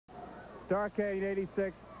Starrcade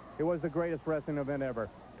 86, it was the greatest wrestling event ever.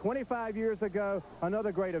 25 years ago,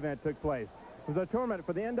 another great event took place. It was a tournament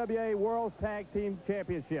for the NWA World Tag Team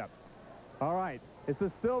Championship. All right, it's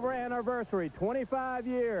the silver anniversary, 25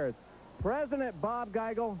 years. President Bob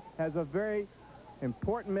Geigel has a very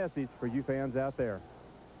important message for you fans out there.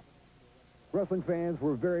 Wrestling fans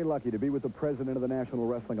were very lucky to be with the president of the National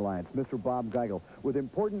Wrestling Alliance, Mr. Bob Geigel, with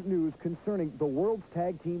important news concerning the World's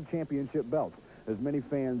Tag Team Championship belts. As many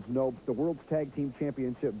fans know, the World's Tag Team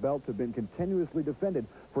Championship belts have been continuously defended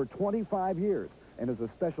for 25 years. And as a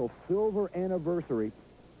special silver anniversary,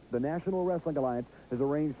 the National Wrestling Alliance has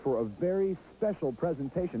arranged for a very special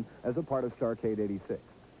presentation as a part of Starrcade 86.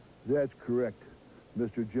 That's correct.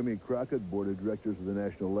 Mr. Jimmy Crockett, Board of Directors of the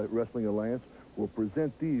National Wrestling Alliance, will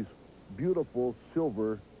present these beautiful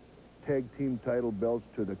silver tag team title belts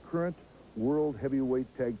to the current World Heavyweight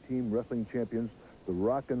Tag Team Wrestling Champions, the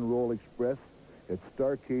Rock and Roll Express, at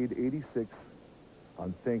Starrcade 86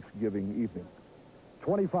 on Thanksgiving evening.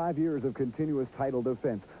 25 years of continuous title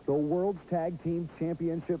defense, the World's Tag Team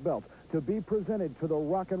Championship belts to be presented to the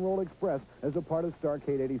Rock and Roll Express as a part of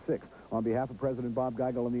Starrcade 86. On behalf of President Bob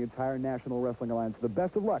Geigel and the entire National Wrestling Alliance, the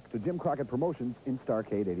best of luck to Jim Crockett Promotions in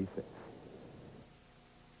Starrcade 86.